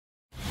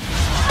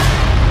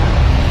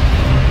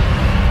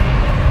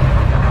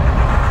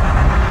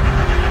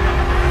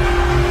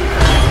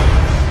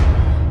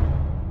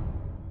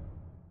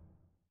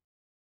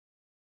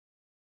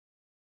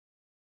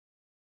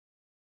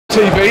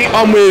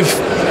I'm with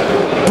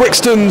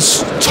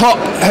Brixton's top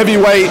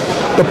heavyweight,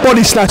 the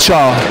body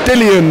snatcher,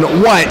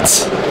 Dillian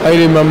Whyte. How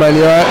you doing, my man?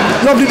 You alright?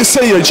 Lovely to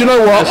see you. Do you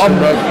know what? I'm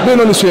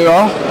being honest with you.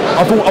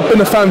 I've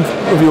been a fan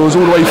of yours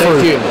all the way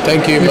through.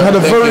 Thank you. You've had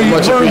a very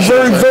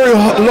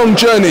long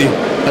journey.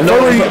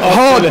 Very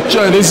hard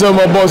journey. This is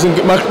my boss and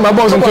my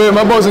boss and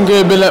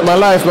career been like my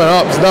life, man.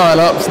 Ups,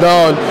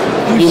 down.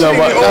 You know,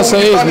 but that's how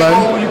it is, man.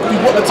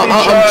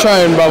 I'm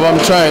trying, bruv. I'm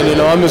trying. You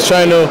know, I'm just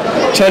trying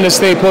to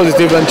stay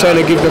positive and trying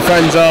to give the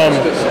fans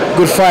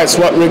good fights,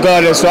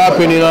 regardless what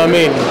happen. You know what I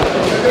mean?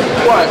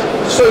 Right.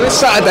 So this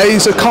Saturday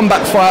is a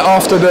comeback fight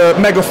after the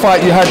mega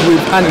fight you had with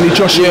Anthony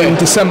Joshua in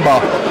December.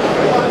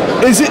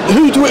 Is it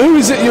who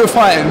is it you're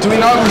fighting? Do we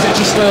know? Is it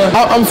just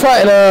I'm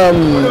fighting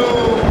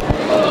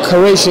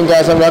Croatian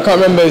guys. I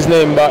can't remember his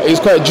name, but he's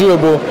quite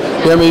durable.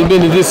 Yeah, I mean, he's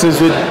been in the distance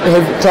with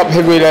top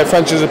heavyweight like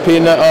Francis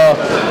Pina,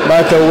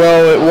 Michael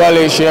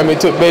Wallace. You know, I mean,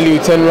 took Bellew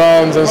 10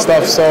 rounds and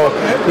stuff. So,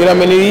 you know, I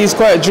mean, he's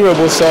quite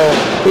durable. So,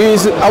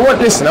 I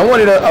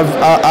wanted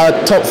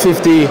a top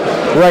 50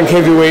 rank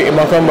heavyweight in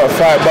my combat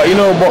fight. But you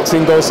know,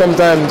 boxing goes.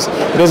 Sometimes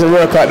it doesn't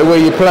work out the way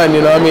you plan.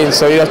 You know what I mean?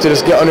 So you have to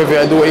just get on with it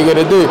and do what you got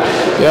to do.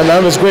 You know, and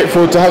I'm just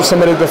grateful to have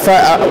somebody to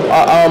fight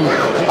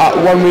at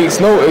 1 week's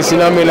notice. You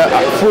know what I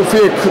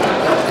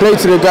mean? Play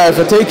to the guy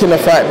for taking the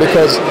fight,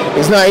 because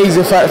it's not an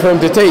easy fight for him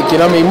to take, you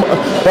know what I mean?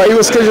 But he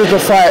was scheduled to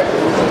fight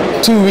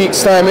 2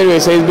 weeks time anyway,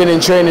 so he's been in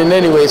training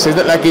anyway, so it's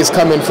not like he's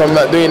coming from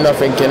not doing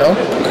nothing, you know?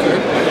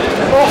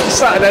 After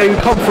Saturday, we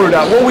come through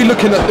that. What are we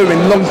looking at doing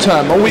long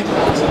term?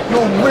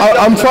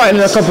 I'm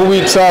fighting in a couple of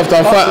weeks after.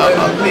 I'm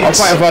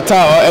fighting for a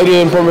title.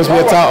 Eddie promised me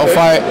a title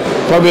fight,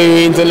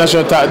 probably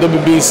international title,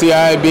 WBC,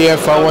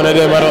 IBF, or one of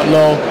them, I don't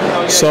know.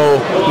 So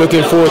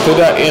looking forward to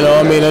that, you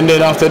know what I mean? And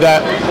then after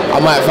that, I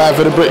might fight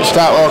for the British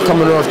title or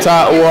Commonwealth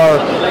title or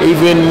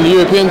even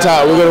European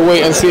title. We're going to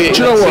wait and see.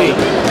 Do you know what?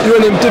 You're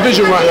in a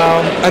division right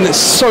now, and it's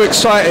so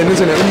exciting,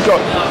 isn't it? You've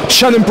got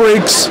Shannon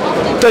Briggs,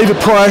 David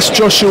Price,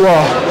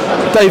 Joshua,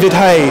 David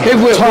Hay,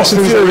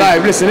 Tyson Fury.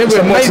 Alive. Listen,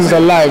 boxing's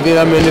alive, you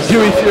know what I mean?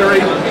 Huey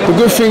Fury. The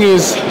good thing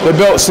is the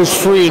belts is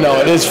free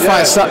now. There's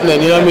fights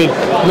happening, you know what I mean?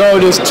 No,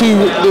 there's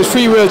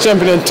 3 world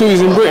champions and 2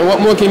 is in Britain. What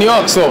more can you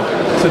ask for?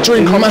 It's a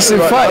dream. Massive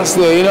fights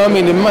there, you know what I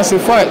mean? The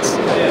massive fights.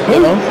 You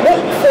know?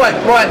 What fight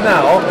right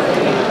now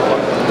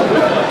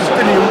is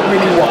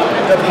really what?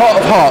 The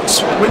heart of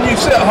hearts. When you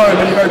sit at home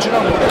and you go, do you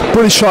know what?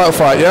 British title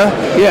fight, yeah?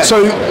 Yeah.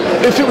 So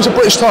if it was a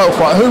British title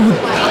fight,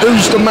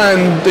 who's the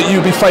man that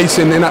you'd be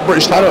facing in that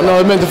British title? I don't know.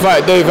 I meant to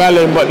fight Dave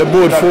Allen, but the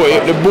board thought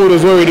it. The board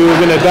was worried he was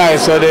gonna die,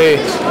 so they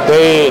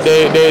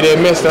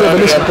messed up and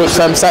put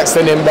Sam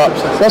Saxton in. But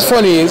what's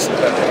funny is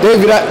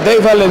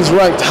Dave Allen's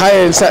ranked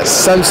higher than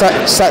Sam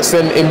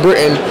Saxton in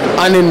Britain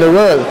and in the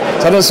world.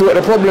 So I don't see what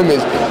the problem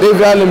is. Dave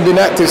Allen been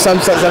active, Sam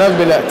Saxton have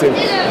been active.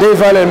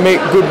 Dave Allen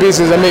make good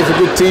business and make for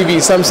good TV.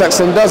 Sam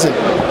Saxton doesn't.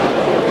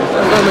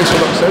 That makes a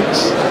lot of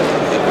sense.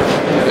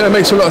 Yeah, it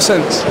makes a lot of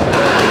sense.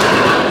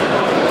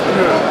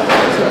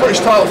 The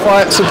British title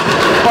fight, so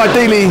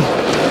ideally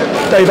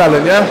Dave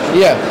Allen, yeah?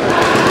 Yeah.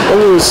 But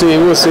we'll see.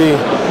 It's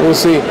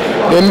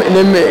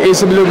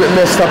a little bit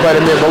messed up at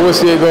the minute, but we'll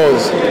see how it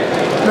goes.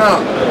 Now,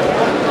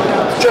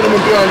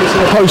 gentleman behind us in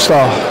the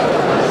poster.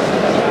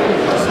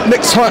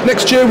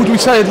 Next year, would we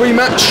say a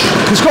rematch?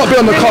 It's got to be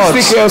on the cards.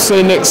 I think I'll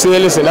say next year.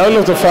 Listen, I would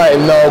love to fight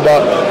him now,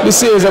 but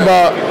this year is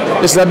about.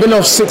 Listen, I've been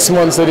off 6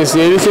 months of this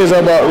year. This year is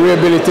about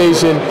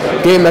rehabilitation,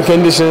 getting my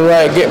condition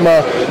right, get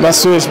my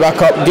switch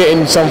back up,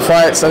 getting some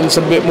fights and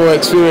some bit more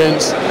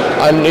experience,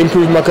 and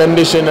improve my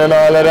condition and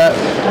all of that.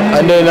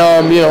 And then,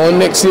 you know,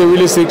 next year,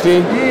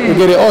 realistically, we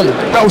get it on.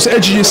 That was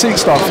edge of your seat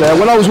stuff there.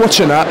 When I was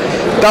watching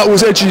that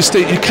was edge of your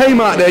seat. You came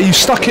out there, you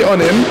stuck it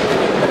on him.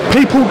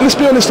 People, let's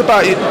be honest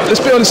about it.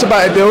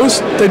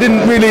 Dills. They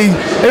didn't really.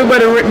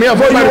 Everybody ripped me up.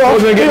 Everybody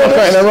was going to get knocked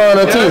out in a round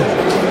or two.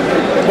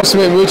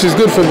 Which is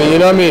good for me, you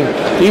know what I mean?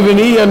 Even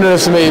he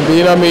underestimated me,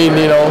 you know what I mean?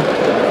 You know.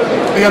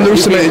 He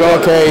underestimated.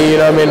 Okay, you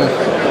know what I mean?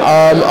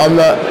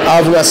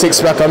 I've got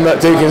 6-pack. I'm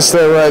not taking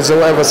steroids or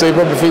whatever. So you're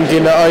probably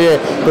thinking that, oh yeah,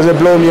 because they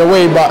blow me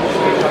away, but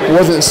it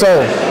wasn't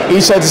so.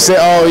 He tried to say,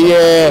 oh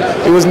yeah,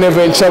 he was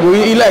never in trouble.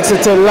 He likes to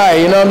tell a lie,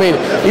 you know what I mean?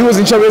 He was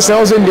in trouble. Listen, I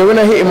was in there. When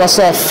I hit him, I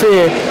saw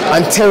fear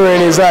and terror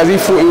in his eyes. He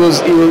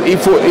thought,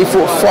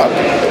 fuck,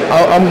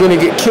 I'm gonna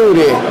get killed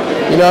here.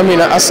 You know what I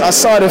mean? I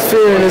saw the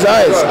fear in his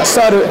eyes.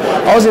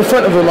 I was in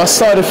front of him. I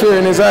saw the fear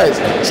in his eyes.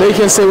 So he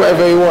can say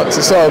whatever he wants.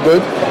 It's all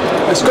good.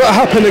 It's got to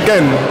happen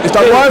again. It's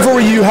that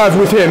rivalry you have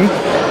with him.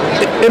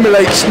 It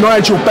emulates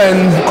Nigel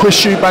Benn, Chris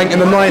Eubank in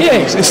the 90s.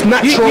 Yeah. It's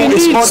natural. You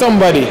need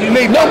somebody.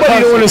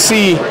 Nobody don't want to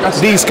see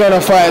these kind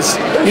of fights.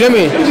 You know what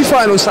I mean? Who's he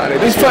fighting on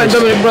Saturday? He's fighting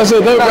Dominic Brazil.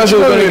 Dominic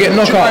Brazil is going to get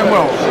knocked out.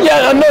 Well?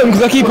 Yeah, I know him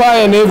because I keep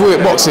eye on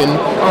heavyweight boxing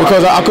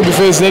because I could be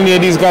facing any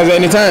of these guys at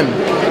any time.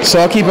 So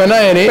I keep an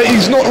eye on it. But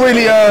he's not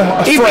really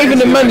a even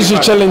the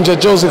manager challenger,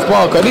 Joseph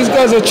Parker, these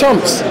guys are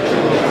chumps.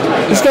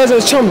 These guys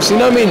are chumps, you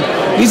know what I mean?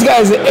 These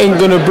guys ain't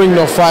going to bring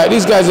no fight.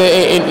 These guys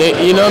ain't,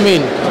 you know what I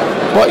mean?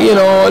 But, you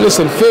know,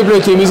 listen, fair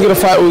play to him, he's going to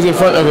fight who's in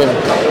front of him. You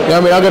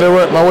know what I mean? I got to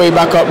work my way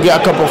back up, get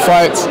a couple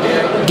fights,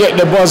 get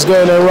the buzz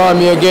going around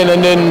me again, and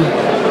then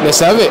Let's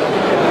have it.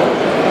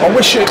 I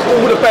wish you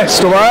all the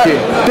best, alright?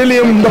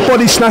 Dillian, the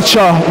body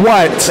snatcher,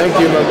 Whyte. Thank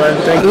you, my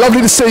man. Thank you.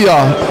 Lovely to see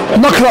ya.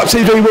 Knuckle-up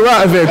TV, we're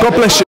out of here. God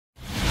bless you.